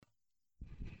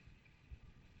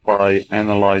by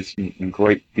analyzing in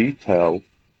great detail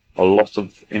a lot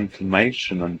of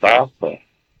information and data,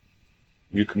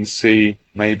 you can see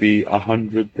maybe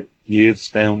 100 years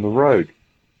down the road,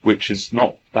 which is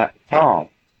not that far,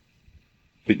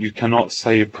 but you cannot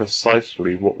say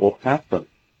precisely what will happen.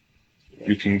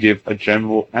 You can give a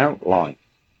general outline.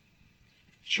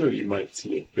 Sure, you might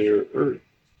see a bare Earth.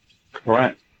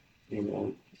 Correct. You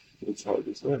know, it's hard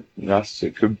to say. Yes,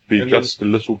 it could be And just a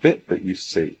little bit that you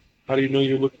see. How do you know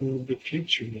you're looking into the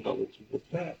future and not looking at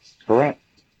the past? Correct.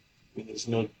 And there's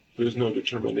no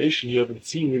determination. You haven't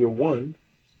seen either one.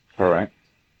 Correct.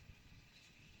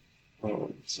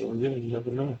 So yeah, you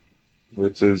never know.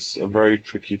 It is a very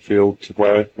tricky field to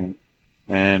work in,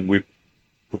 and we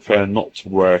prefer not to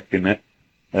work in it,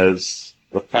 as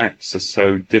the facts are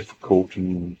so difficult,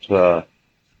 and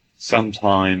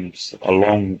sometimes a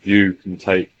long view can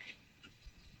take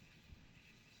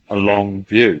a long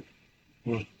view.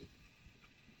 Hmm.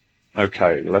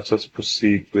 Okay, let us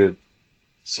proceed with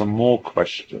some more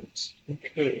questions.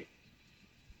 Okay.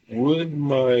 Would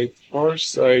my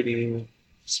far-sighting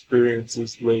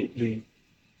experiences lately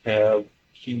have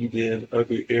keyed in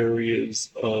other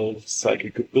areas of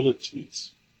psychic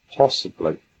abilities?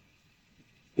 Possibly.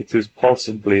 It is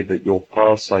possibly that your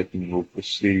farsighting will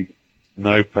proceed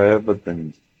no further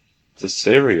than to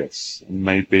Sirius, and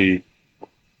may be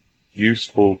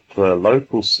useful for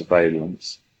local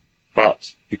surveillance,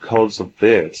 but because of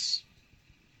this,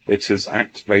 it has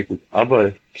activated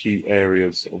other key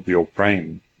areas of your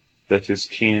brain that is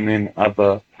keying in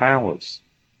other powers.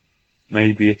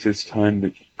 Maybe it is time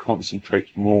that you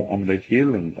concentrate more on the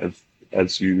healing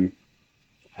as you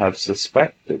have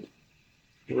suspected.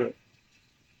 Correct.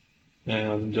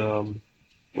 And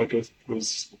like I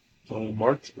was telling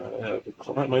Mark tonight, I have a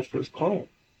client, my first client.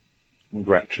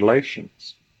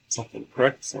 Congratulations. Something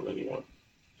practice on anyone.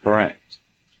 Correct.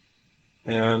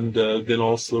 And then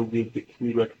also with the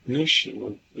key recognition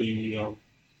of the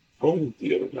phone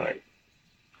the other night.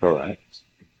 Correct.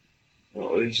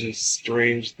 Well, it's just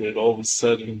strange that all of a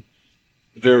sudden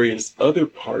various other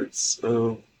parts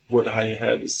of what I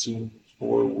had assumed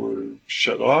before were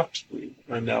shut off to me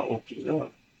are now opening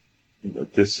up.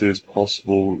 This is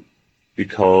possible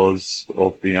because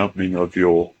of the opening of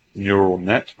your neural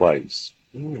netways.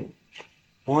 Hmm.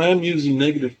 Well, I am using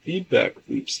negative feedback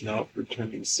loops now for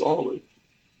turning solid.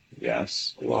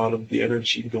 Yes. A lot of the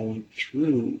energy going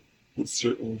through would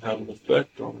certainly have an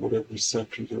effect on whatever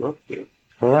centers are up there.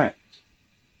 Correct.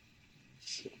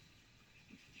 So,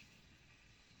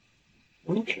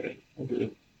 okay.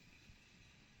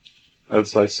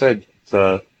 As I said,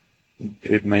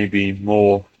 it may be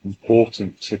more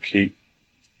important to keep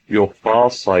your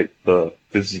farsight for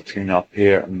visiting up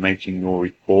here and making your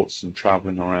reports and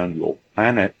traveling around your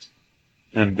planet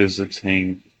and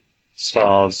visiting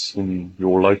stars in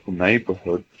your local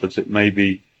neighborhood, but it may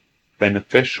be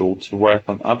beneficial to work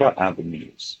on other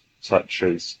avenues, such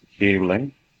as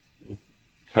healing,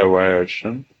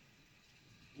 coercion,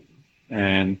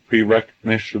 and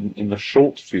pre-recognition in the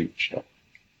short future.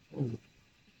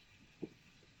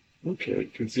 Okay,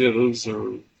 because yeah, those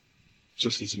are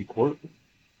just as important.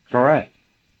 Correct.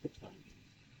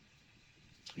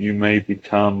 You may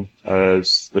become,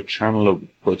 as the channeler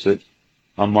would put it,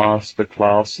 a master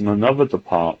class in another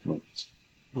department.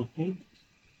 Mm-hmm.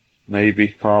 Maybe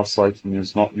farsighting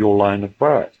is not your line of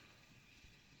work.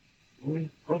 Well,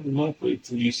 probably not, but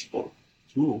it's a useful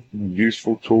tool.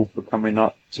 Useful tool for coming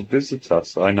up to visit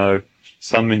us. I know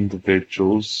some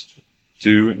individuals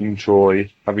do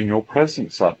enjoy having your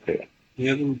presence up here.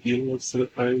 Yeah, then being upset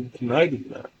if I denied him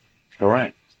that.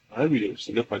 Correct. I'd be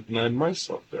upset if I denied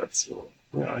myself that, so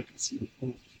yeah, I can see the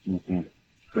point. Mm-hmm.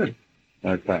 Good.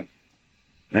 Okay.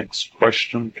 Next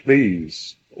question,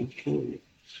 please. Okay.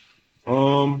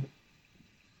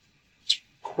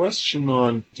 Question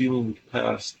on dealing with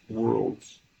past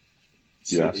worlds,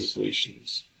 Yes.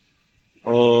 civilizations.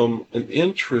 An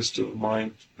interest of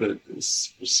mine that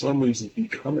is for some reason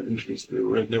become an interest that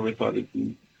I never thought it'd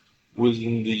be was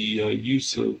in the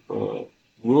use of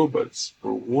robots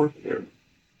for warfare.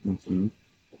 Mm-hmm.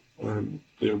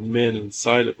 There are men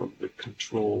inside of them that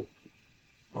control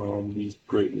these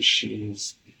great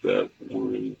machines that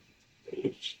were in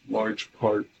a large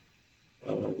part,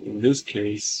 in this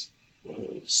case,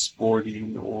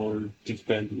 sporting or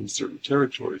defending certain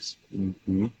territories.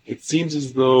 Mm-hmm. It seems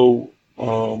as though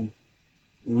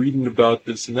reading about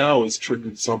this now has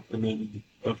triggered something in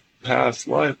a past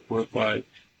life whereby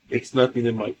it's nothing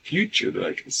in my future that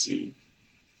I can see,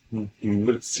 Mm-hmm.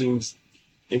 but it seems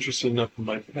interesting enough in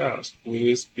my past. Will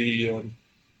this be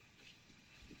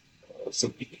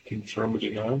something you can confirm or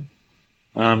deny?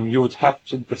 You would have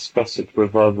to discuss it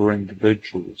with other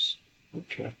individuals.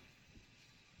 Okay.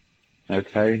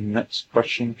 Okay, next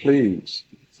question, please.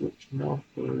 So now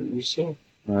for yourself.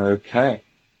 Okay,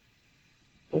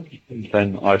 Okay.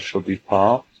 then I shall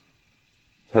depart.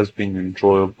 It has been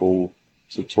enjoyable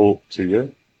to talk to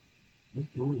you,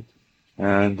 Mhm.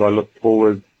 and I look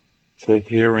forward to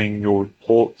hearing your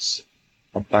reports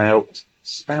about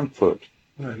Stanford.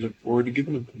 I look forward to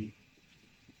giving them to you.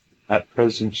 At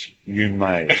present, you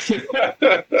may.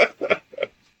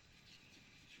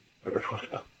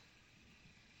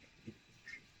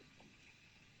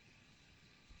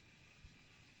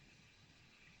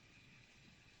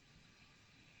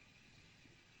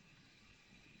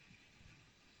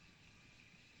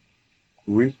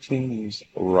 Greetings,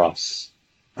 Russ,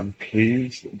 and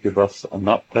please give us an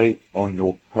update on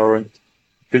your current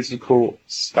physical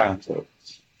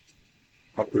status.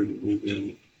 Operating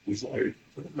within desired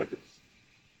parameters.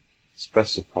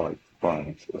 Specified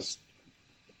parameters.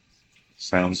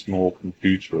 Sounds more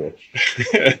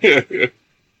computerish.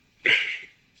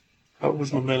 How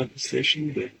was my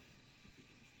manifestation today?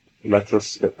 Let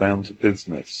us get down to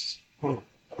business. Oh.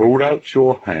 Hold out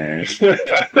your hand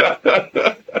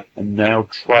and now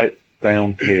try it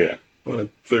down here. On a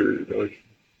third. Okay.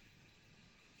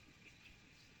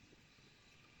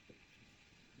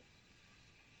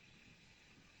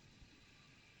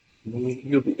 I can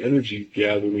feel the energy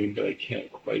gathering, but I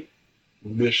can't quite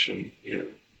mission here.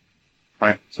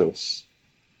 Practice.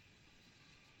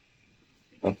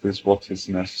 That is what is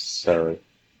necessary.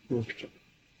 Okay.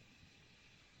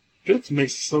 This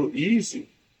makes it so easy.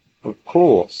 Of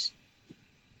course,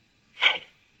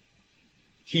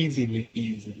 Teasingly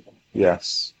easy.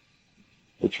 yes.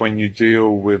 But when you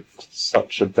deal with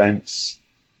such a dense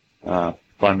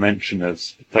dimension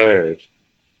as third,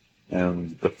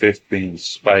 and the fifth being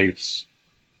space,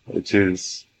 it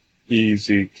is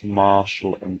easy to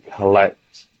marshal and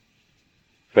collect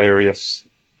various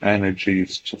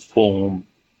energies to form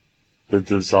the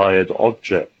desired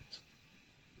object.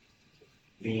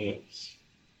 Yes.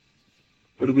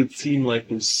 But it would seem like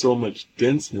there's so much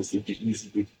denseness it'd be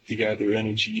easy to gather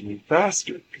energy even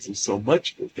faster because there's so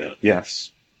much of that.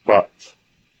 Yes, but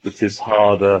it is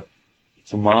harder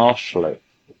to marshal it.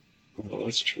 Oh,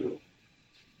 that's true.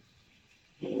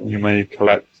 You may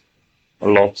collect a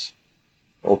lot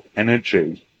of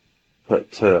energy,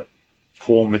 but to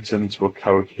form it into a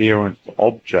coherent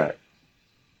object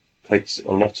takes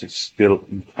a lot of skill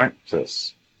and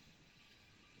practice.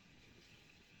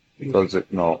 Does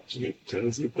it not? It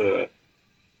does it, but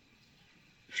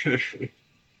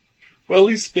well, at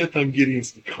least fifth, I'm getting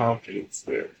some confidence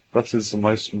there. That is the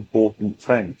most important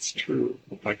thing. It's true.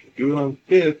 If I can do it on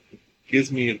fifth, it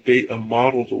gives me a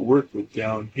model to work with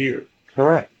down here.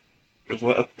 Correct.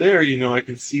 Because up there, I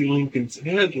can see Lincoln's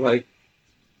head like,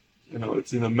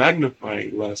 it's in a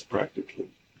magnifying glass practically.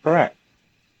 Correct.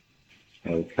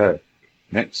 Okay.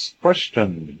 Next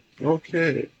question.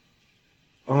 Okay.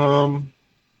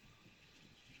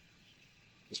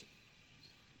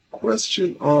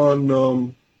 Question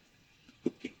on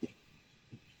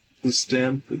the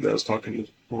Stanford that I was talking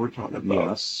to Borton about.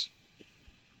 Yes.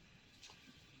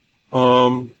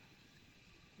 I've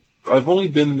only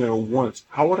been there once.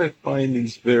 How would I find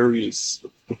these various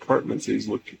departments that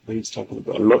he's talking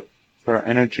about? Look for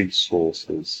energy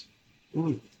sources.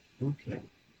 Okay.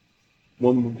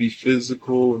 One would be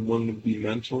physical and one would be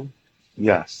mental.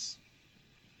 Yes.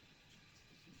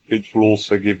 It will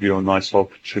also give you a nice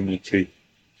opportunity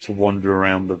to wander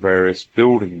around the various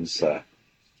buildings there.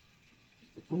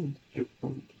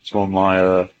 To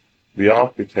admire the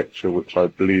architecture, which I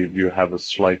believe you have a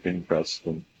slight interest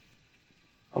in.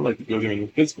 I'd like to go there in the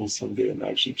physical someday and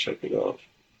actually check it out.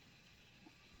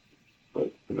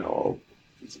 But for now, I'll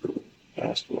just go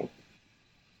astral.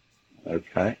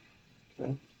 Okay.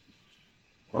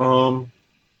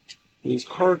 Is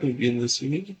Cara going to be in this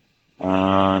meeting?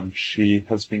 She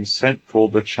has been sent for.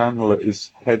 The channel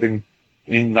is heading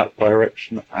in that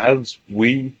direction as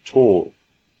we talk.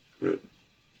 Good.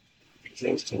 Because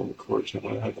I was telling the court that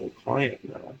I have a client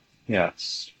now,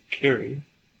 Yes. Carrie,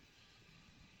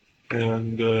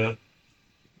 and I'm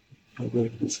going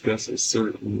to discuss a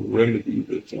certain remedy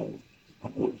that I'm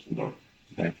working on.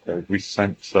 Okay. We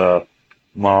sent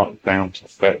Mark down to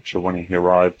fetch her when he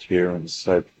arrived here and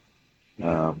said,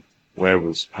 where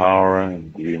was Para?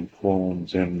 And we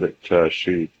informed him that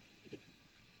she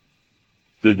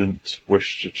didn't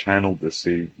wish to channel this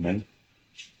evening.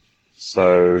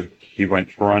 So he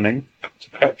went running to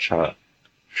fetch her.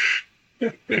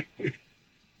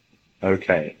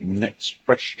 Okay, next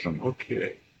question.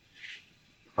 Okay.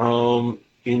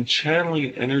 In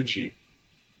channeling energy,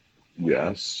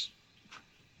 Yes.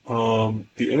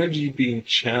 The energy being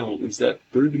channeled, is that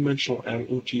third dimensional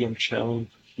energy I'm channeling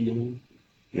for healing?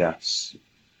 Yes.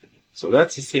 So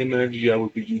that's the same energy I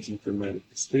would be using for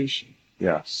manifestation.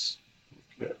 Yes.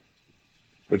 Okay.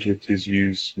 But it is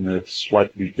used in a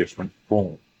slightly different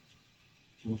form.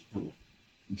 Mm-hmm.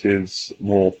 It is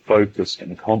more focused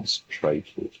and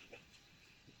concentrated,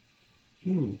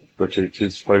 but it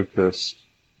is focused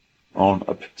on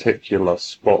a particular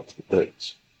spot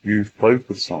that you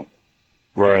focus on.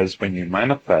 Whereas when you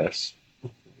manifest,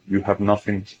 you have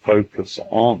nothing to focus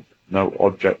on, no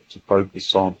object to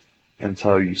focus on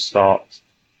until you start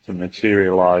to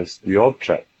materialize the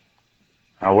object.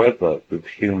 However, with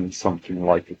healing something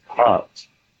like a cut,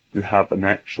 you have an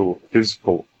actual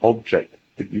physical object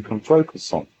that you can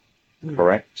focus on,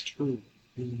 correct? True.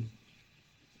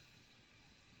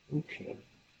 Okay.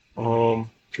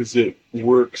 Because it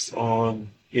works on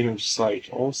inner sight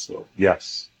also,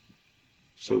 Yes,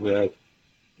 so that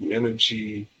the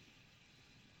energy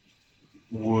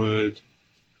would,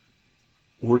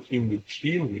 working with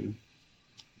healing,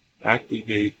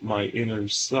 activate my inner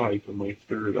sight or my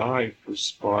third eye for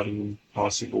spotting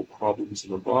possible problems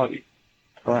in the body.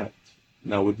 correct.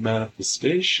 Now, with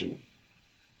manifestation,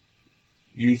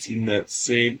 using that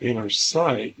same inner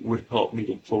sight would help me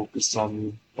to focus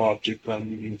on the object I'm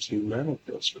needing to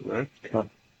manifest, correct?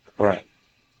 Correct.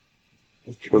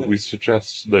 Okay. But we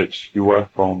suggest that you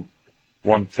work on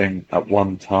one thing at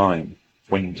one time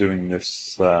when doing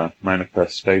this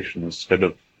manifestation instead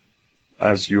of,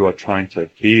 as you are trying to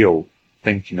heal,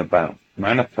 thinking about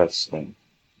manifesting.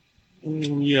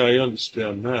 Yeah, I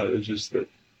understand that. It's just that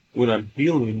when I'm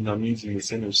healing, I'm using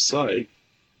this inner sight.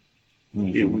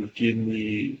 It would give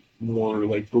me more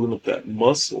like building up that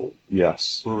muscle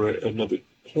Yes, for another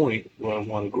point where I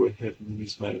want to go ahead and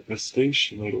use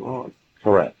manifestation later on.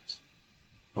 correct.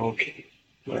 Okay,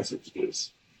 that's what it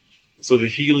is. So the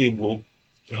healing will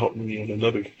help me in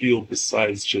another field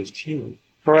besides just healing.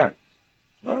 Correct.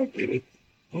 I get it.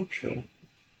 Okay.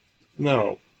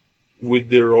 Now, would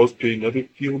there also be another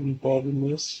field involved in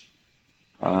this?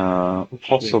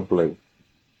 Possibly.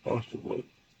 Possibly.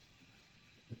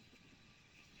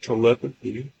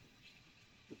 Telepathy.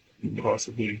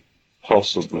 Possibly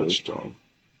Possibly. touched on.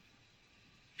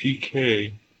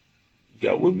 PK.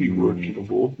 That would be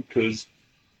workable because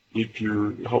if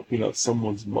you're helping out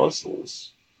someone's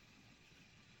muscles,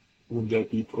 would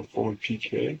that be performing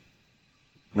PK?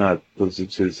 No, because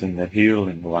it is in the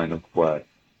healing line of work.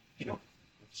 Yeah.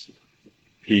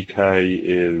 PK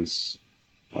is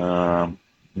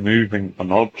moving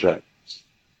an object,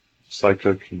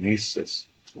 psychokinesis,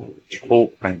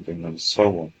 fault bending, and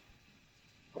so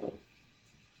on.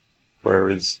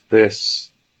 Whereas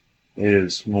this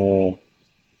is more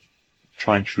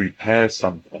trying to repair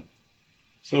something.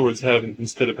 So it's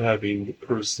instead of having the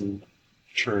person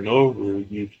turn over,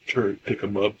 you pick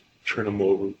them up, turn them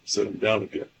over, set them down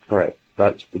again. Correct.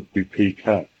 That would be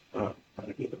PK. I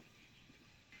get it.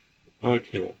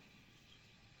 Okay.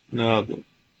 Now then,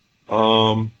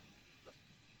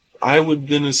 I would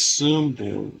then assume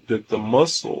then that the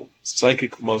muscle,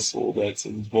 psychic muscle that's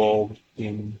involved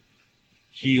in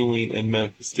healing and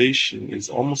manifestation is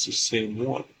almost the same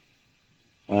one.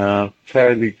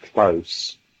 Fairly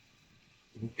close.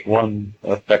 One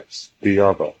affects the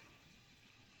other.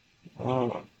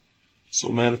 So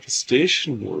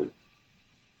manifestation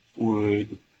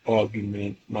would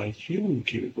augment my healing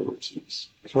capabilities.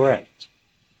 Correct.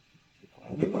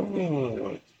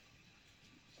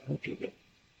 Okay.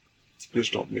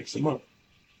 Just don't mix them up.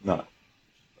 No.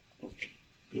 Okay.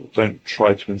 Don't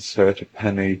try to insert a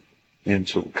penny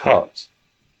into a cut.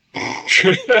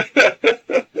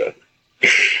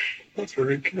 That's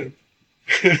very good.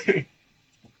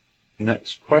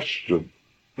 Next question.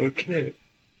 Okay.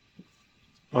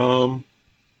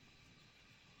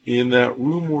 In that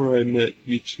room where I met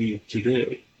you two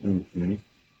today, Mm-hmm.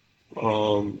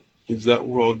 is that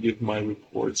where I'll give my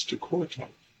reports to Corton?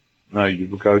 No, you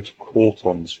will go to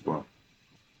Corton's room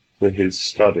for his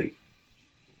study.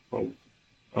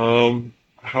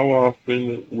 How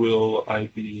often will I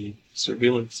be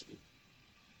surveillancing?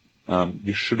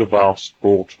 You should have asked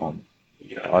Corton.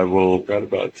 Yeah, I will forgot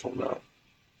about it till now.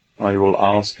 I will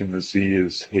ask him as he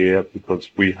is here because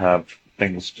we have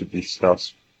things to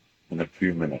discuss in a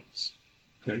few minutes.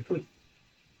 Okay, good.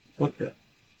 Okay.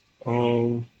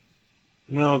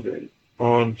 Now then,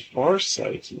 on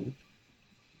farsighting,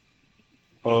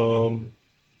 the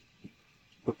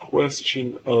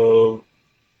question of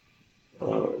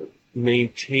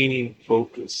maintaining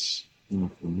focus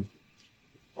Mm-hmm.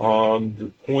 on the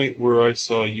point where I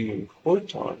saw you in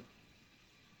Corton,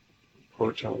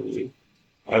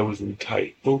 I was in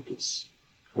tight focus.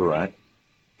 Correct.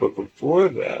 But before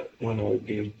that, when I'd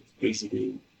been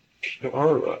visiting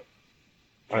Kiara,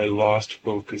 I lost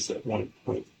focus at one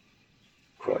point,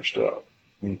 crashed out.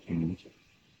 Mm-hmm.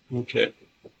 Okay.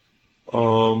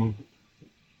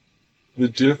 The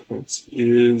difference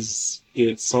is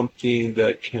it's something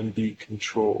that can be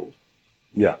controlled.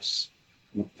 Yes.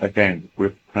 Again,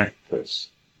 with practice.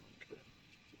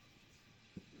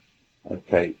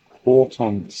 Okay.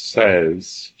 Horton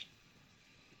says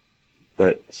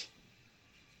that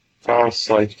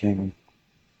farsighting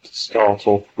to start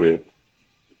off with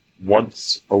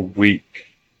once a week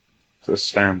to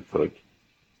Stanford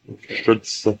should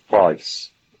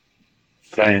suffice.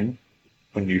 Then,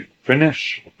 when you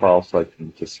finish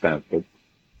farsighting to Stanford,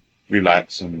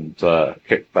 relax and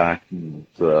kick back and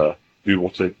do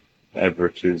whatever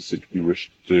it is that you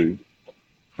wish to do.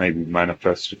 Maybe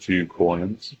manifest a few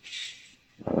coins,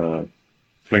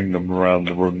 fling them around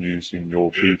the room using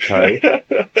your bouquet,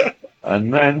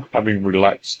 and then, having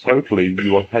relaxed totally,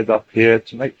 you will head up here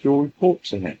to make your report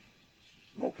to him.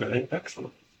 Okay,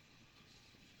 excellent.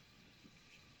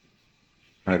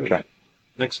 Okay.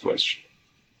 Next question.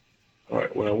 All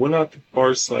right, when I went out to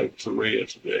Farsight to Rhea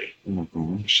today,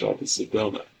 Mm-hmm. shop in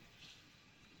Sedona,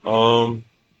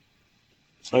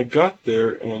 I got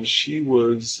there and she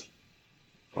was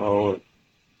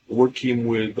working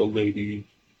with a lady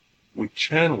with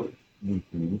channeling.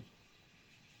 Mm-hmm.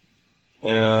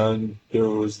 And there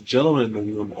was a gentleman in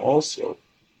the room also.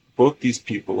 Both these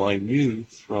people I knew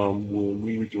from when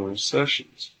we were doing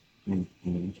sessions.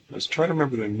 Mm-hmm. I was trying to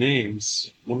remember their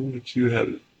names. One of the two had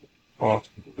it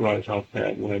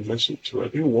offhand when I mentioned it to her. I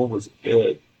think one was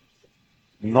Ed.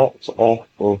 Not off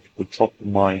of the top of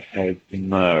my head,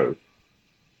 no.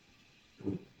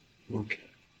 Okay.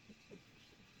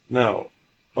 Now,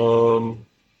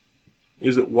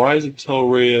 is it wise to tell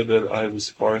Rhea that I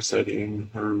was farsighting in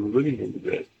her living room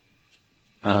today?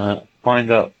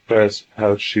 Find out first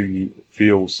how she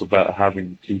feels about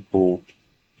having people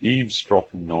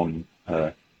eavesdropping on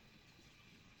her.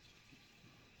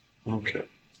 Okay.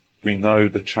 We know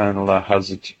the channeler has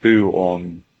a taboo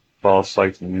on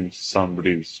farsighting into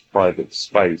somebody's private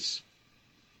space.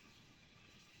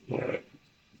 Alright.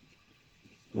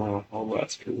 Well, I'll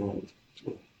ask her one.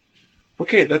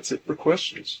 Okay, that's it for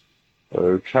questions.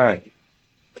 Okay.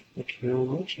 Thank you very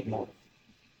much.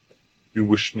 You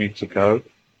wish me to go?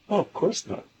 Oh, of course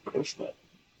not. Of course not.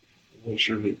 I'm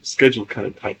sure the schedule kind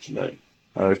of tight tonight.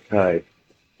 Okay.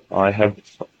 I have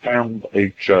found a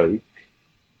joke,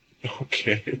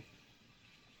 Okay.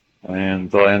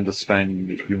 and I understand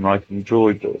that you might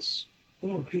enjoy this.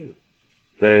 Oh, good.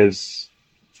 There's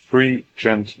 3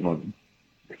 gentlemen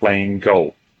playing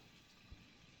golf.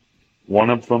 One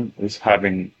of them is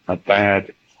having a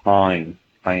bad time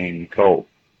playing golf.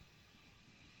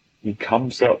 He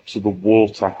comes up to the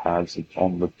water hazard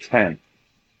on the 10th.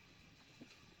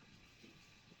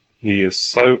 He is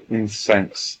so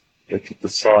incensed that he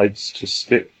decides to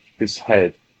stick his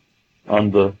head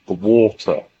under the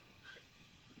water.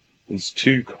 His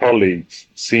 2 colleagues,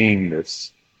 seeing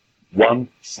this, one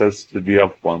says to the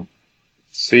other one,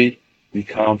 "See, he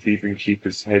can't even keep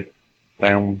his head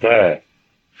down there."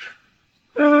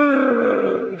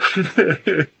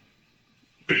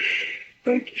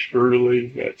 Thank you for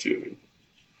relaying that to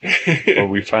Well,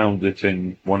 me. we found it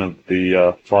in one of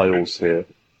the files here.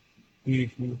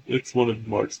 Mhm. It's one of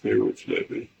Mark's favorites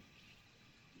lately.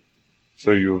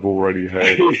 So you have already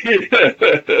heard.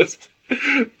 Yes,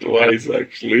 twice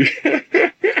actually.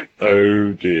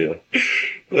 Oh dear.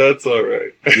 That's all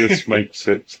right. This makes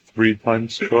it 3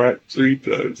 times correct. 3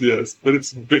 times, yes, but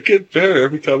it's getting better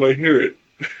every time I hear it.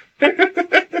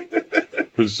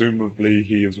 Presumably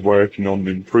he is working on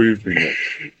improving it.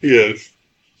 Yes,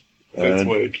 that's And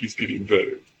why it keeps getting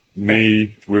better.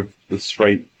 me with the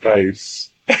straight face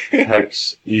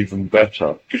helps even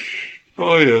better.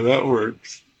 Oh yeah, that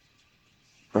works.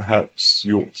 Perhaps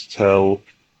you ought to tell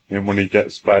him when he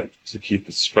gets back to keep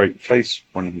a straight face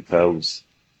when he tells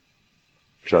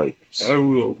jokes. I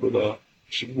will, but I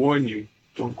should warn you,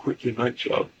 don't quit your night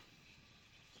job.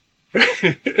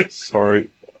 Sorry,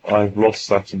 I've lost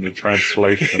that in the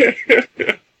translation.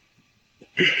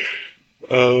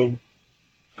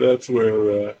 That's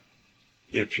where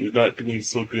if you're not doing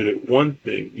so good at one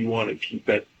thing, you want to keep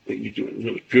that thing you're doing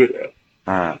really good at.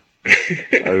 Ah,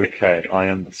 okay, I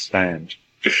understand.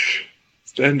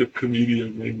 Stand-up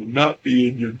comedian may not be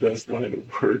in your best line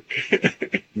of work.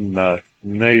 No,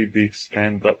 maybe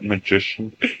stand-up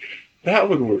magician, That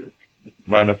would work.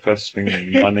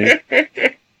 manifesting money.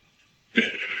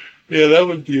 Yeah, that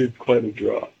would be quite a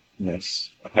draw. Yes,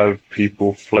 have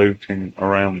people floating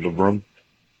around the room.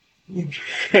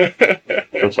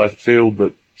 But I feel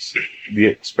that the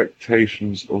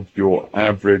expectations of your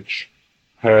average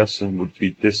person would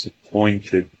be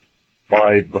disappointed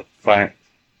by the fact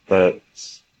that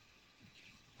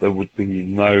there would be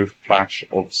no flash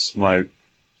of smoke,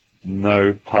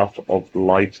 no puff of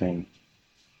lighting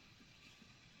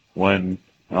when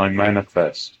I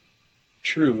manifest.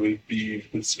 True, it'd be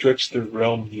stretch the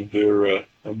realms of their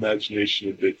imagination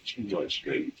a bit too much,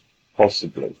 maybe.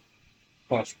 Possibly.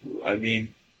 Possible. I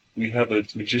mean, we have a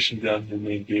magician down here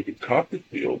named David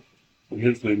Copperfield, and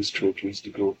his latest trick is to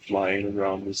go flying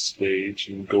around the stage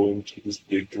and go into this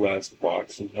big glass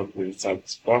box and hover inside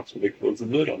this box where they close the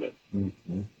lid on it,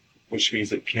 which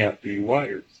means it can't be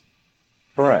wired.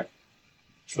 Correct.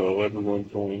 So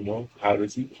everyone's going, well, how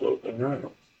does he float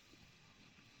around?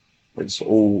 It's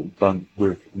all done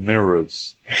with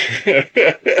mirrors.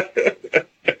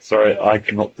 Sorry, I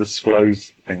cannot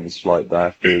disclose things like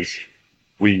that as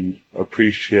we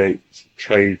appreciate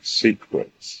trade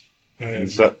secrets.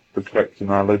 Is that the correct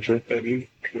analogy? That is the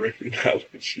correct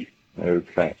analogy.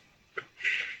 Okay.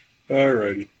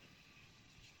 Alrighty.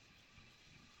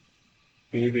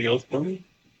 Anything else funny?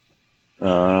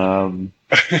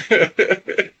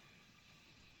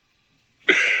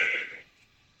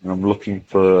 I'm looking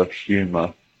for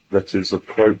humour that is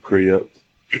appropriate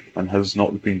and has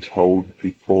not been told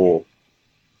before.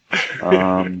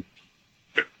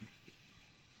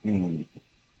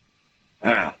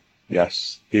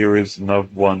 Yes, here is another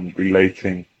one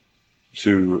relating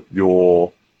to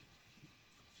your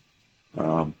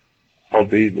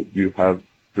hobby that you have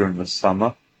during the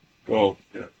summer. Oh,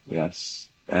 yeah. Yes,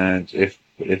 and if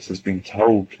it has been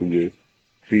told to you,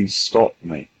 please stop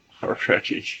me.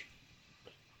 Already.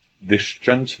 This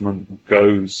gentleman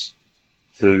goes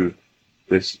to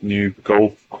this new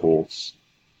golf course,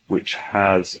 which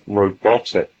has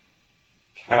robotic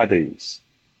caddies,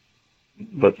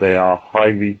 but they are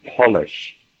highly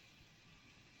polished.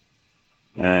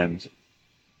 And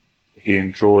he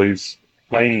enjoys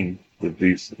playing with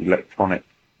these electronic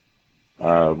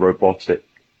robotic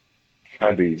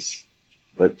caddies,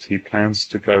 but he plans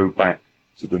to go back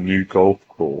to the new golf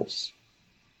course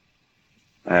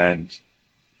and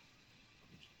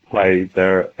play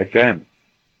there again.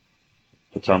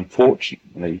 But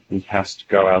unfortunately, he has to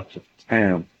go out of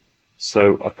town,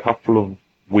 so a couple of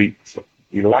weeks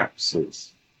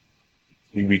elapses.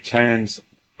 He returns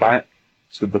back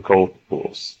to the golf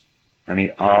course, and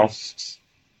he asks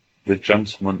the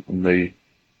gentleman in the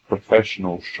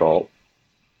professional shop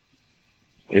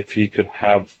if he could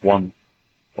have one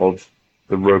of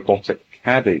the robotic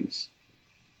caddies.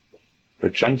 The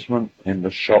gentleman in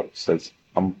the shop says,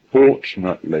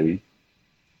 unfortunately,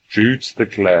 due to the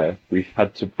glare, we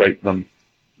had to break them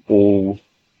all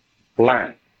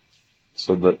black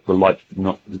so that the light did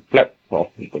not reflect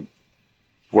off of them.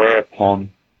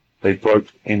 Whereupon they broke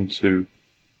into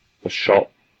the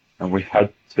shop and we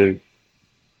had to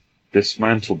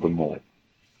dismantle them all.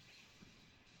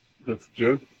 That's a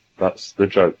joke? That's the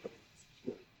joke.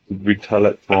 Did we tell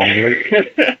it wrongly?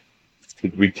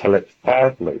 Did we tell it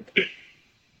badly?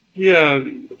 Yeah,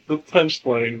 the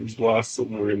punchline was lost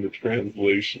somewhere in the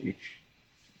translation.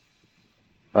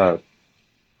 Well,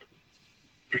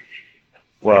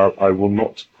 I will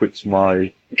not quit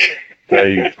my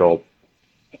day job.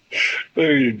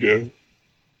 There you go.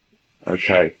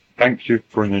 Okay. Thank you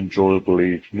for an enjoyable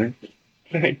evening.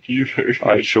 Thank you very much.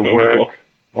 I shall work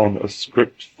on a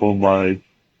script for my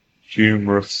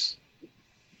humorous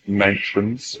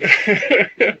mentions.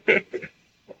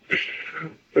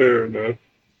 Fair enough.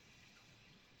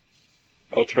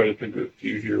 I'll try to think of a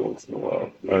few here once in a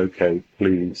while. Okay,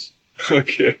 please.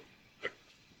 Okay.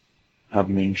 Have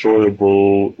an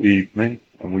enjoyable evening,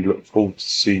 and we look forward to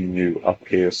seeing you up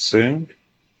here soon.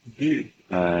 Indeed.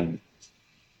 And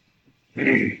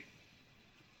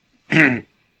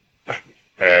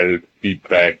I'll be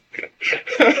back.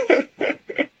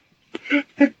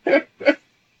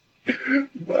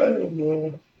 I don't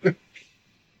know.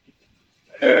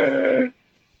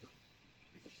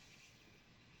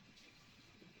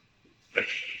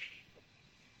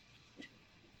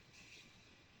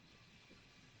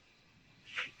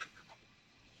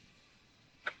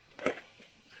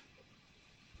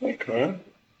 Okay.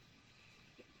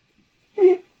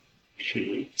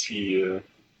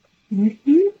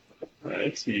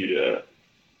 I see,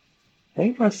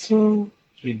 Hey, Russell.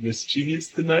 being mischievous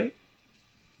tonight?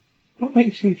 What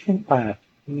makes you think that?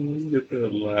 Get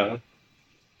that laugh.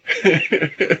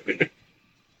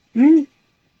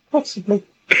 Possibly.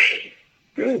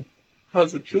 Good.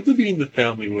 How's it feel to be in the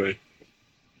family way?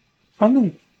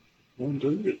 Funny. One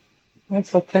does it.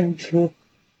 As I tend to,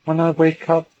 when I wake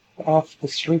up after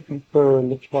sleeping for a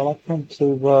little while, I tend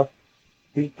to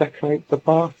redecorate the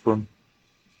bathroom.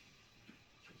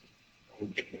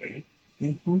 Okay.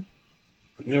 Mm-hmm.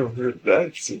 I've never heard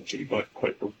that symptom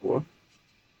quite before.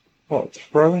 What,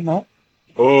 throwing up?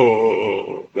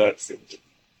 Oh, that symptom.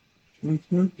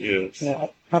 Mm-hmm. Yes. Yeah,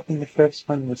 having the first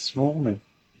one this morning.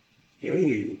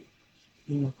 Hey.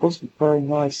 It wasn't very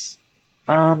nice.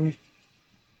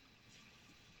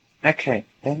 Okay,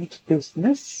 then to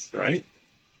business. Right?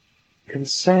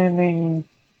 Concerning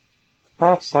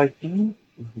farsighting,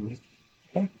 Mm-hmm.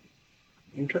 okay,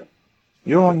 Okay.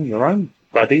 you're on your own,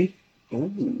 buddy.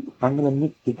 Ooh. I'm going to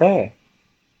meet you there.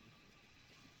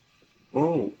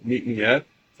 Oh, meet me at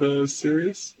the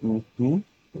Sirius? Mm-hmm.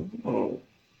 Oh,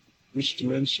 which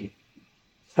dimension?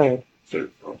 So,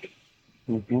 Third. Okay.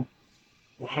 mm-hmm.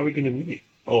 Well, how are we going to meet?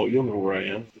 Oh, you'll know where I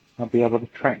am. I'll be able to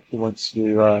track you once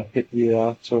you hit the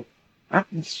outer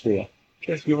atmosphere.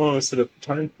 Guess we want to set up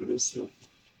time for this. So.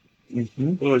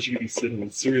 Mm-hmm. Otherwise, you could be sitting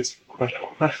in Sirius for quite a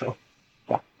while.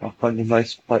 Yeah, I'll find a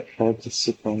nice quiet floor to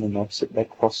sit on, and I'll sit there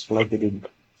cross-legged and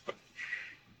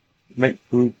make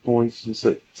rude noises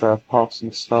at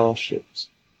passing starships.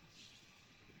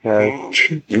 Okay.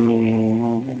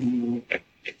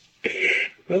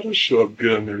 That'll show up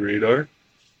good on the radar.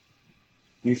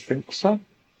 You think so?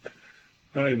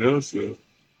 I know so.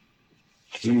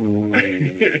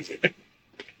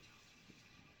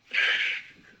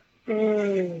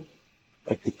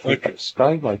 I could take up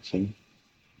skylighting.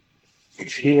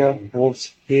 Here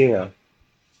was here.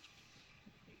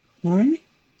 Hmm?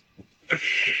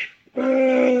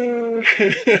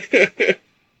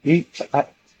 Eat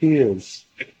at tears.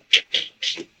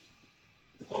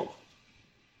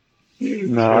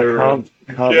 No,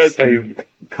 I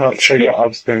can't say what I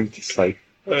was going to say.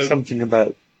 Something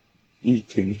about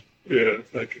eating. Yes,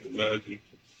 I can imagine.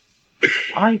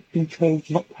 I've been told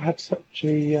not to have such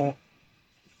a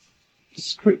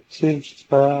descriptive,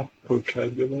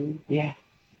 Vocabulary? yeah,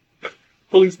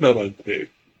 Well, he's not on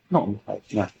tape. not on tape,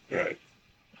 no. Right.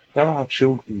 There are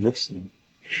children listening.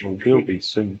 Or will be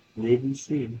soon. Will be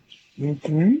soon.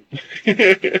 Mm-hmm.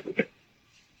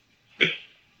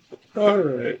 All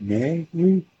right.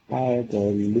 Mary had a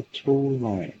little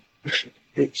line.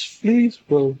 Its fleas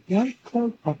will I've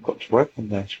got to work on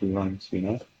nursery rhymes, you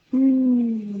know.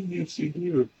 Yes, you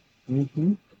do.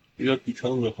 Mm-hmm. You have to be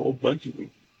telling a whole bunch of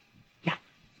them.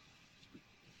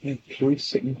 Yeah, Chloe's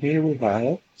sitting here with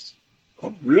Alex.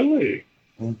 Oh, really?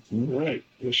 Mm-hmm. Right.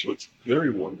 Yeah, she looks very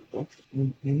wonderful.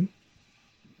 Mm-hmm.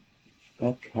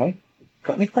 Okay.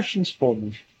 Got any questions for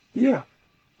me? Yeah.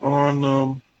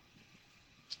 On,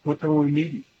 what time are we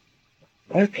meeting?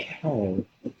 Okay.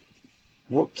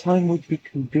 What time would be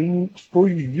convenient for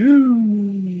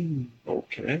you?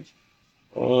 Okay.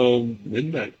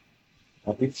 Midnight.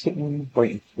 I'll be sitting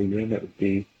waiting for you, and it would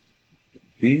be,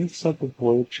 these are the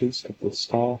voyages of the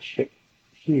starship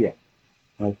here.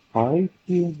 My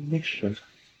 5-year mission to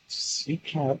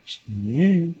seek out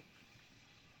new...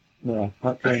 No, I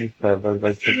can't go any further.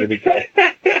 Otherwise I'm going to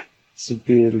get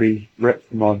severely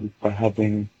reprimanded for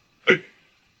having...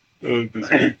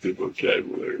 Descriptive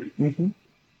vocabulary. Mm-hmm.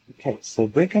 Okay, so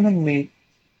we're going to meet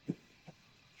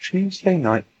Tuesday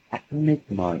night at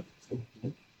midnight.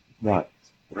 Right.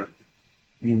 Right.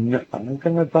 You know, I'm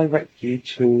going to direct you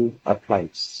to a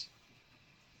place.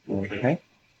 Okay?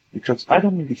 Because I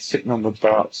don't want to be sitting on the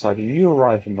dark side and you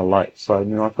arrive on the light side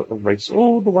and I've got to race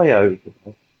all the way over.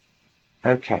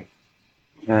 Okay.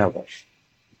 Now then.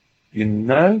 You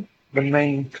know the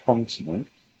main continent?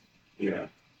 Yeah.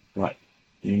 Right.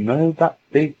 You know that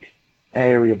big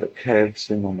area that curves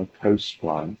in on the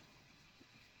coastline?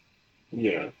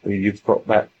 Yeah. Where you've got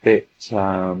that bit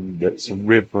that's a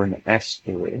river and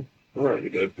estuary? Right, you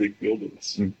got big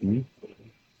buildings. Mm-hmm.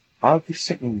 I'll be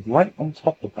sitting right on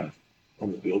top of that.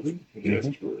 On the building? Yes,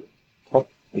 right. Top of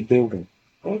the building.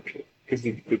 Okay. Because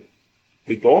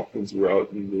the dolphins were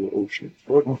out in the ocean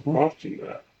watching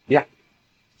that. Yeah.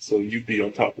 So you'd be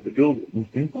on top of the building.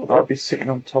 Mm-hmm. I'll be sitting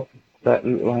on top of that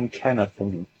little antenna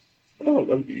thing. Oh,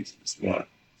 that'd be easy to spot.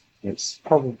 It's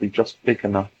probably just big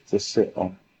enough to sit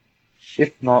on.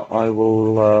 If not, I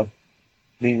will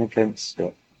lean against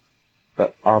it.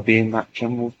 But I'll be in that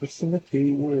general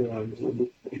vicinity where I will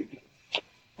be.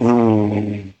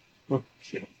 Okay.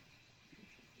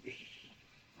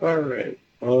 All right.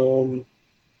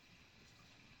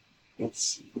 Let's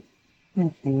see.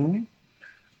 Mm-hmm.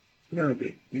 Now,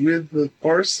 with the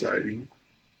far sighting,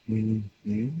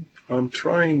 I'm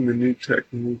trying the new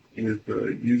technique with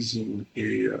using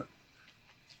a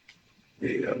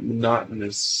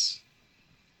monotonous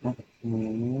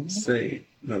saying.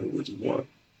 In other words,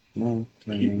 one.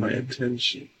 Keep my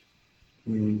attention.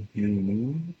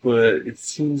 But it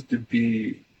seems to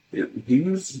be, it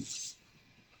loses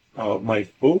my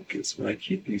focus when I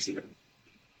keep using it.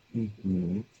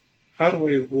 Mm-hmm. How do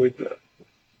I avoid that?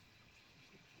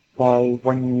 While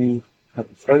when you have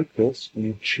focus, when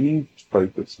you achieve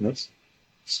focusedness,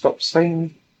 stop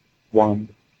saying one,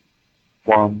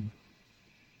 one,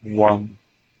 one,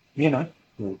 you know.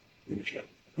 Okay.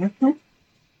 Mm-hmm.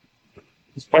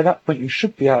 Because by that point you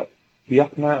should be up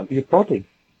and out of your body.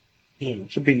 Yeah.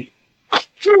 It should be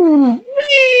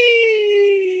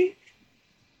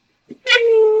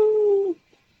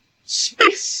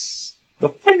space, the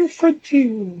final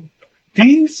frontier.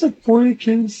 These are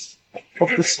voyages of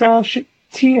the starship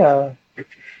Tia.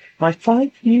 My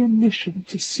 5-year mission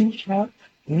to seek out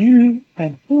new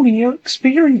and hornier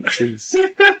experiences.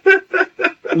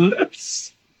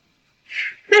 Lips.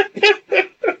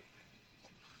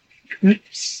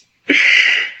 Lips.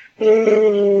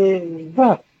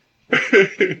 Well,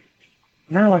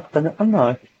 now I've done it, haven't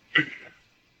I?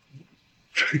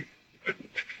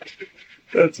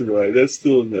 That's right. That's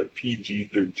still in that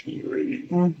PG-13 rating.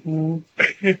 Mm-hmm.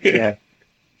 Yeah.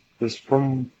 Because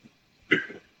from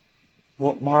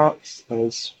what Mark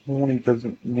says, horny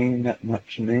doesn't mean that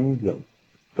much in England,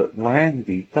 but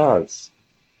Randy does.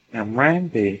 And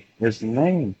Randy is the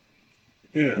name.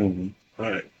 Yeah. Mm.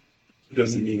 Right. It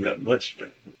doesn't mean that much,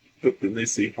 man. But then they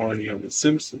say horny on The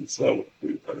Simpsons, so I would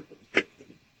agree with that.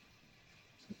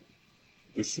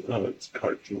 It's a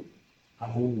cartoon.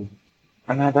 Oh.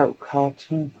 An adult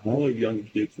cartoon, huh? All young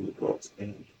kids in the box.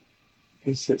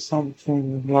 Is it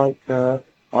something like I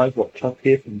watch up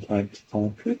here from time to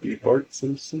time? Could be Bart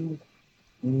Simpson.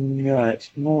 Yeah,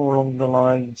 it's more along the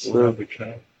lines Or of the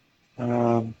cat.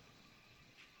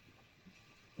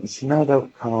 it's an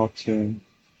adult cartoon.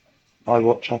 I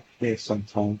watch up here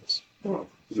sometimes. Oh,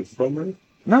 is it from her?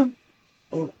 No.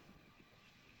 Oh.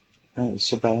 And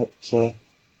it's about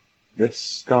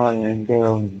this guy and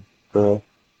girl, and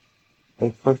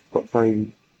they've both got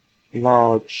very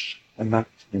large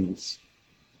anatomies.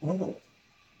 Oh.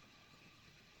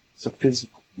 It's a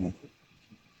physical one.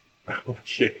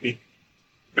 Okay.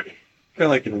 Kind of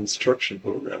like an instruction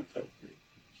program type thing.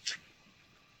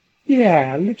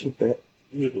 Yeah, a little bit.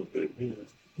 A little bit, yeah.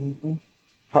 Mm-hmm.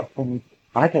 Apart from,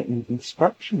 I don't need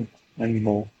instruction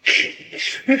anymore.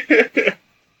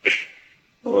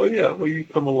 Oh, yeah. Well,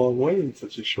 you've come a long way in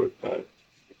such a short time.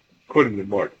 According to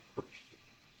Mark.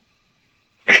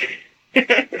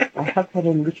 I have had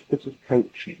a little bit of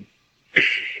coaching.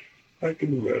 I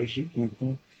can imagine.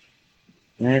 Mm-hmm.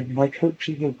 And my coach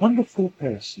is a wonderful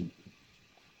person.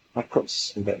 I've got to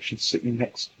say that she's sitting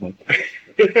next to me.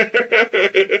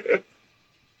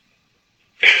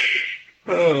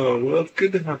 Oh, well, it's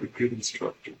good to have a good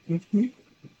instructor. Mm-hmm.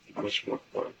 Much more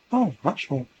fun. Oh, much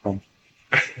more fun.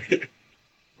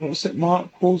 What was it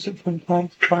Mark calls it from time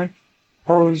to time?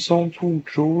 Horizontal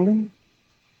drooling?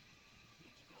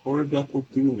 Horizontal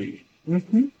dually.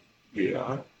 Mm-hmm.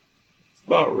 Yeah. It's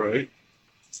about right.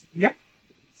 Yeah.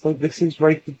 So this is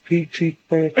rated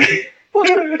PG-13. What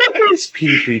is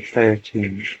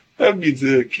PG-13? That means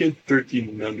a kid 13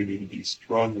 and under need to be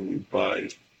strongly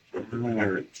advised from their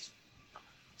parents.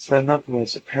 So in other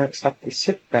words, the parents have to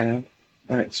sit down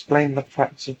and explain the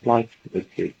facts of life to the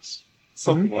kids.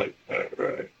 Something like that,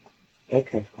 right?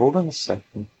 Okay, hold on a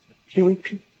second. Huey,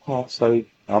 pass over.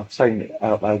 I'm saying it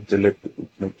out loud deliberately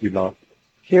to make you laugh.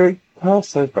 Huey,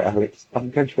 pass over Alex. I'm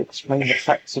going to explain the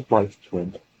facts of life to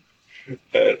him.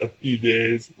 At a few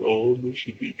days old, it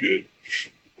should be good.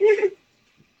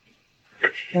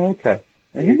 Okay.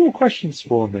 Any more questions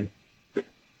for me?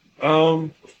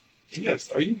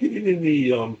 Yes. Are you getting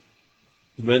any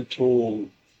mental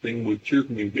thing with your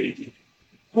new baby?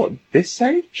 What, this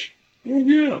age? Oh,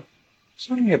 yeah.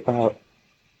 It's only about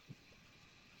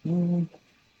 2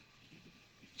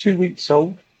 weeks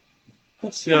old.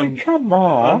 See, Come I'm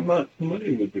on. not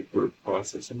familiar with the birth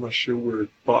process. I'm not sure where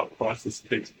thought process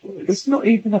takes place. It's not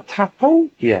even a tap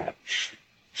old yet.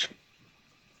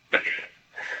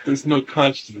 There's no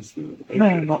consciousness in it. Okay.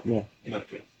 No, not yet.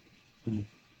 Not yet. Mm.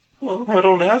 Well, if I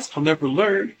don't ask, I'll never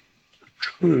learn.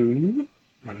 True.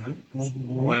 Right?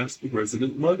 I'll ask the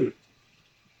resident mother.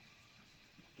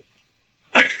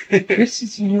 This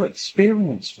is a new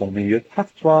experience for me. You'd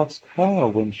have to ask her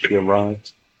when she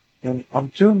arrives. And I'm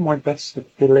doing my best to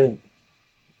fill in.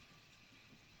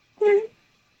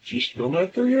 She's still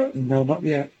not there yet? No, not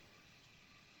yet.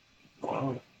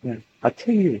 Wow. Yeah. I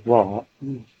tell you what,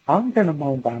 I'm going to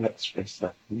mind Alex for a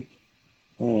second.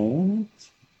 And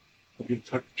You can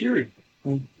talk to Gary.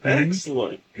 Mhm.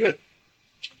 Excellent. Good.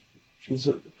 She's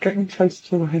getting close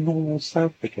to her normal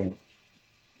self again.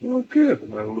 Well, good.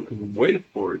 I'm waiting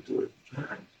forward to it.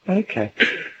 Okay.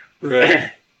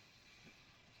 Right.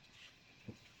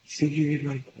 See you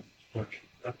later. Okay.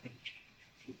 Oh,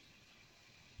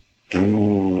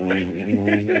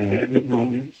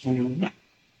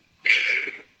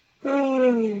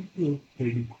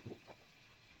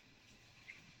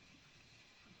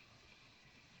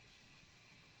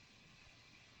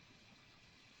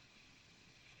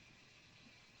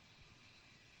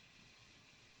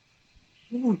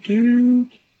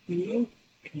 dude. Yeah.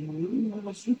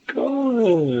 How's it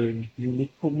going?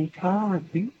 Unicorn car,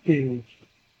 didn't you?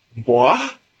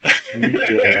 What?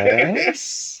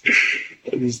 Yes.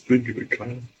 I was thinking of car.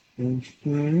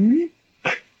 Mm-hmm.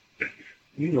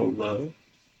 You know love.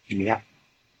 Yeah.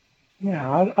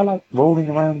 Yeah, I like rolling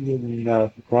around in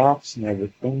the grass and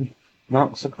everything.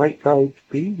 Mark's a great guy to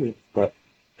be with, but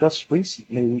just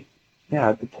recently, yeah,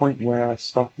 at the point where I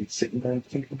started sitting there and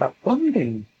thinking about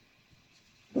bonding.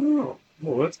 Oh,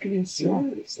 well, that's getting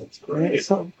serious. That's great.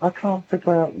 So I can't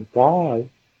figure out why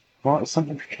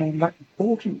something became that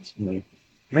important to me.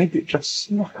 Maybe it just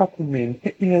snuck up on me and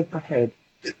hit me over the head.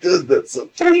 It does that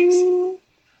sometimes.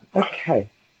 Okay,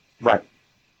 right.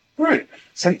 Right.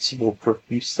 Sensible for a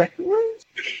few seconds.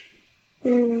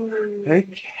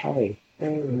 Okay,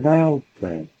 now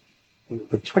then,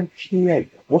 the 28th,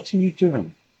 what are you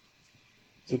doing?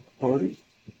 It's a party.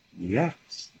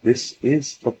 Yes, this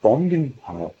is the bonding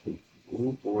party.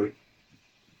 Oh boy.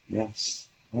 Yes,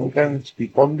 we're going to be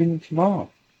bonding tomorrow.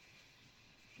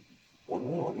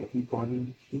 Wow,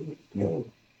 everybody here. Yeah.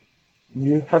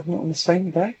 You having it on the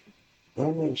same day?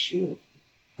 Oh, no, shit.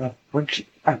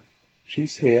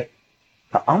 She's here.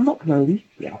 I'm not going to leave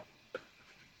yet.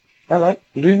 Hello,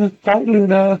 Luna. Bye,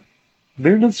 Luna.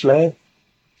 Luna's left.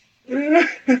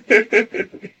 Mm-hmm.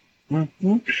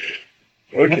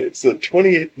 Okay, so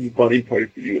 28th is bunny party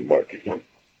for you and Mark again.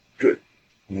 Good.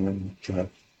 And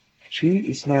she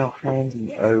is now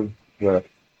handing over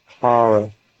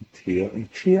Clara to Tia,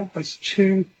 and Tia has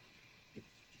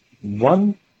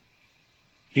one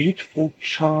beautiful,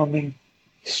 charming,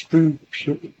 screw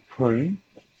prune,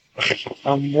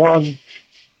 and one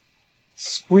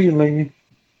squealing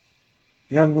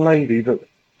young lady that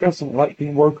doesn't like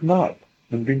being woken up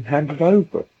and being handed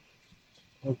over.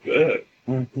 Okay.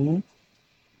 Mm-hmm.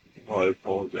 Well, I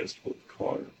apologize for the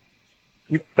car.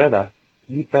 You better,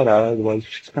 otherwise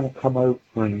she's going to come over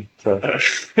and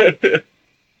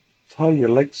tie your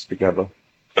legs together.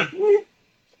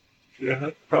 Yeah,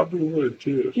 I probably would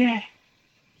too. Yeah.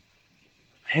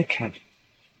 Okay.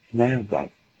 Now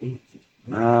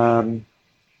then.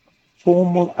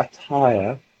 Formal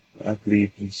attire, I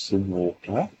believe is some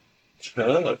water.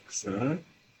 Tux, huh?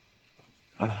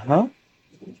 Uh-huh.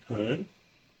 Okay.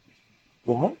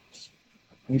 What?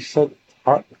 You said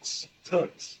tux?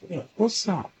 Tux, yeah. What's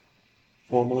that?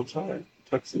 Formal attire.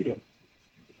 Tuxedo.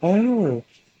 Oh.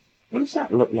 What does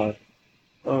that look like?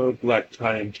 Black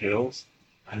tie and tails.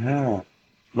 Ah.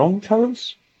 Long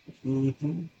toes?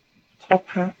 Mm-hmm. Top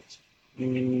hat?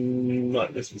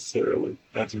 Not necessarily.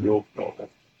 That's real color.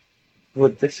 Well,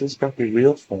 this is going to be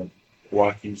real fun.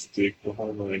 Walking stick, the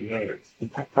whole 9 yards. In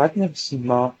fact, I've never seen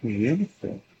Mark in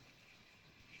uniform.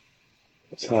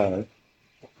 So,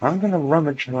 I'm going to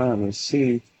rummage around and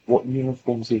see what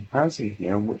uniforms he has in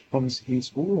here and which ones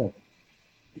he's worn.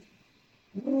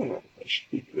 Oh, that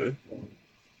should be good.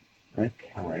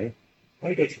 Okay.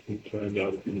 I got something planned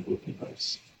out of you looking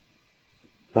nice.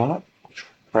 Dark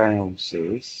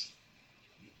trousers,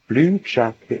 blue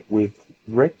jacket with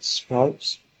red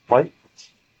stripes, white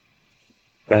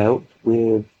belt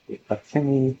with a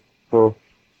thingy for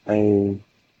a...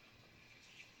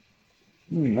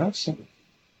 that's a...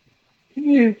 Can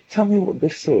you tell me what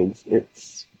this is?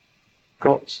 It's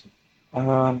got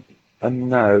a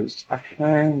nose, a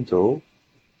handle,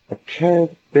 a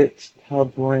curved bit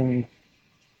covering...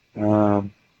 A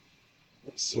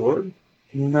sword?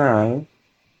 no.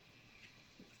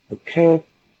 A curved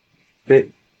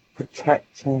bit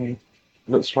protecting...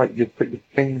 Looks like you put your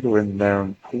finger in there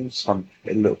and pull something.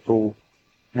 It looks all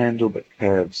handle but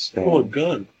curves down. Oh, a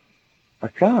gun. A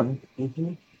gun?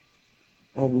 Mm-hmm.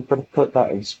 Oh, we've got to put that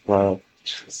as well.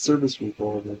 Service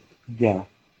revolver. Yeah.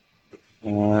 I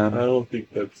don't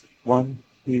think that's... 1,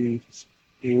 2,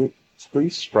 3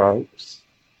 stripes.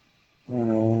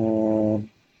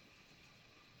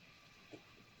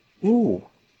 Ooh.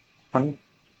 Funny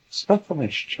stuff on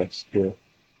his chest here.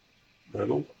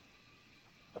 metal.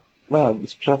 Well,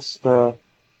 it's just a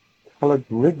coloured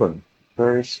ribbon,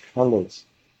 various colours,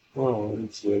 Oh,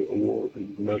 it's a award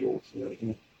in medals.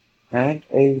 Yeah. and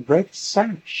a red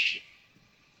sash.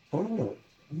 Oh,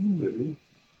 really?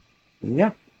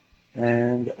 Yeah,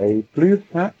 and a blue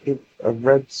hat with a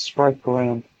red stripe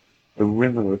around the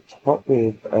rim of the top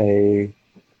with a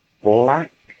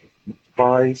black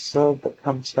visor that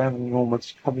comes down and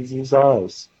almost covers his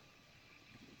eyes.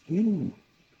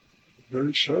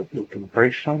 Very sharp looking.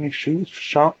 Very shiny shoes,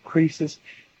 sharp creases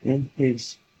in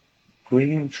his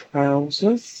green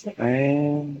trousers,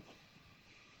 and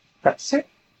that's it.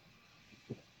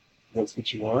 That's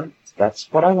what you want?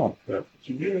 That's what I want. That's what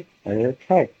you get.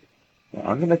 Okay. Now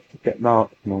I'm going to get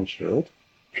Mark measured,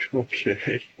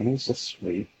 Okay. and he's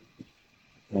asleep.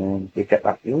 And we get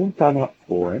that all done up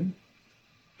for him.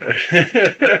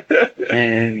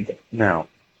 And now,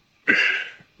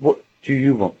 what do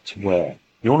you want to wear?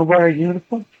 You want to wear a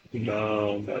uniform?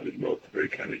 No, I'm not a military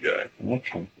kind of guy.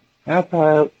 Okay. How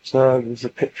about there's a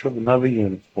picture of another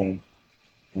uniform?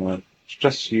 It's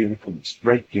just a uniform. It's a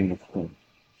red uniform.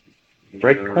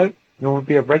 Red coat? You want to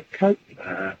be a red coat?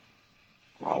 Nah.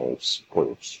 Oh,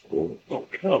 spoil. Oh,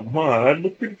 come on. I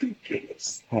look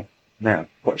ridiculous. Now,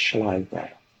 what shall I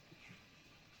wear?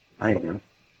 I know.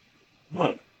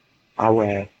 What? I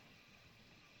wear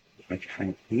my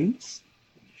khakis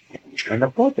and a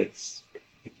bodice.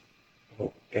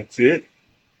 Oh, that's it?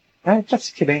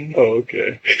 Just kidding. Oh,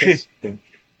 okay. Just kidding.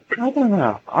 I don't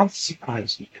know. I'll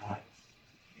surprise you guys.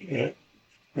 Yeah.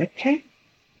 Okay?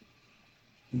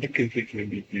 I can think it'd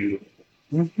be beautiful.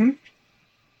 Mm-hmm.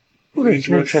 Well, there's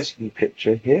an interesting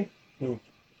picture here. Oh.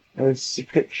 There's a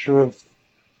picture of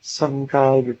some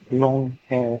guy with long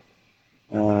hair,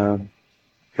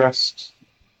 dressed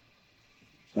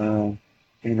in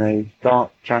a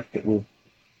dark jacket with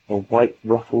a white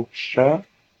ruffled shirt.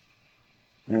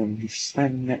 And he's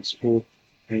standing next to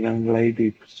a young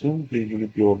lady, presumably in one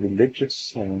of your religious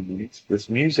ceremonies. There's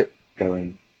music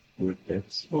going with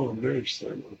this. Oh, I'm very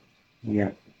excited.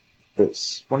 Yeah.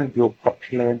 That's one of your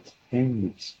popular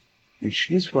entertainments. And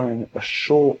she's wearing a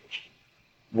short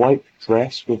white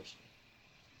dress with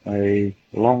a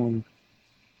long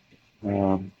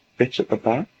bit at the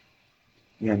back.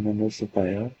 Yeah, and then there's a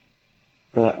veil.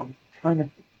 But I'm kind of...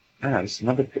 there's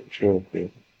another picture of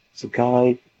it. It's a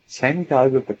guy, same guy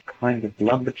with a kind of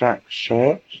lumberjack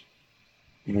shirt.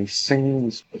 And he's singing,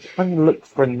 he's trying to look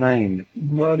for a name.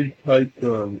 Monty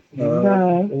Python.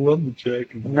 No.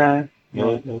 Lumberjack. No.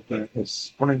 No, not that.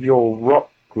 It's one of your rock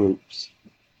groups.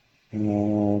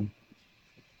 Would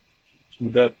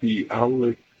that be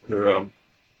Owlick or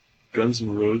Guns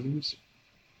N' Roses?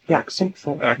 Yeah, I think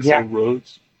so. Axl Yeah,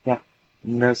 Rose?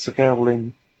 and there's a girl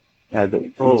in that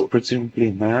was Oh.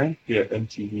 presumably married. Yeah,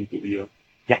 MTV video.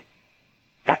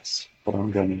 That's what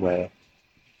I'm going to wear.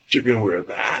 You're gonna wear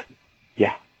that?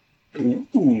 Yeah.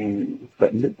 Ooh.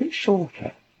 But a little bit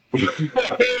shorter.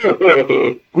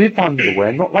 With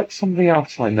underwear, not like somebody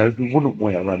else I know who wouldn't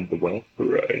wear underwear.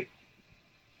 Right.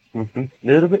 A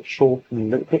little bit short and a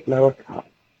little bit lower cut.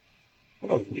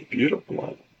 Oh,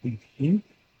 beautiful.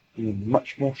 And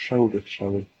much more shoulder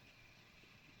showing.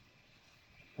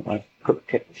 I could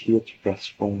get Tia to dress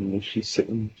for me. She's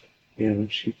sitting,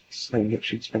 she's saying that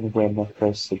she's going to wear my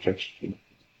first suggestion.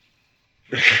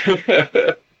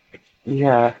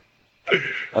 Yeah,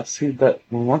 I see that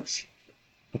once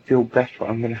I feel better,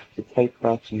 I'm going to have to take her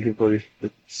out and give her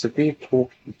the severe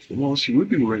talking to. Well, she would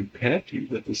be wearing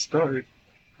panties at the start.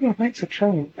 Yeah, it makes a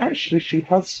change. Actually, she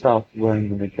has started wearing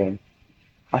them again.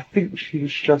 I think she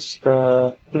was just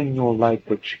pulling your leg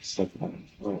when she said that.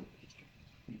 Oh.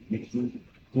 You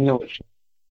know what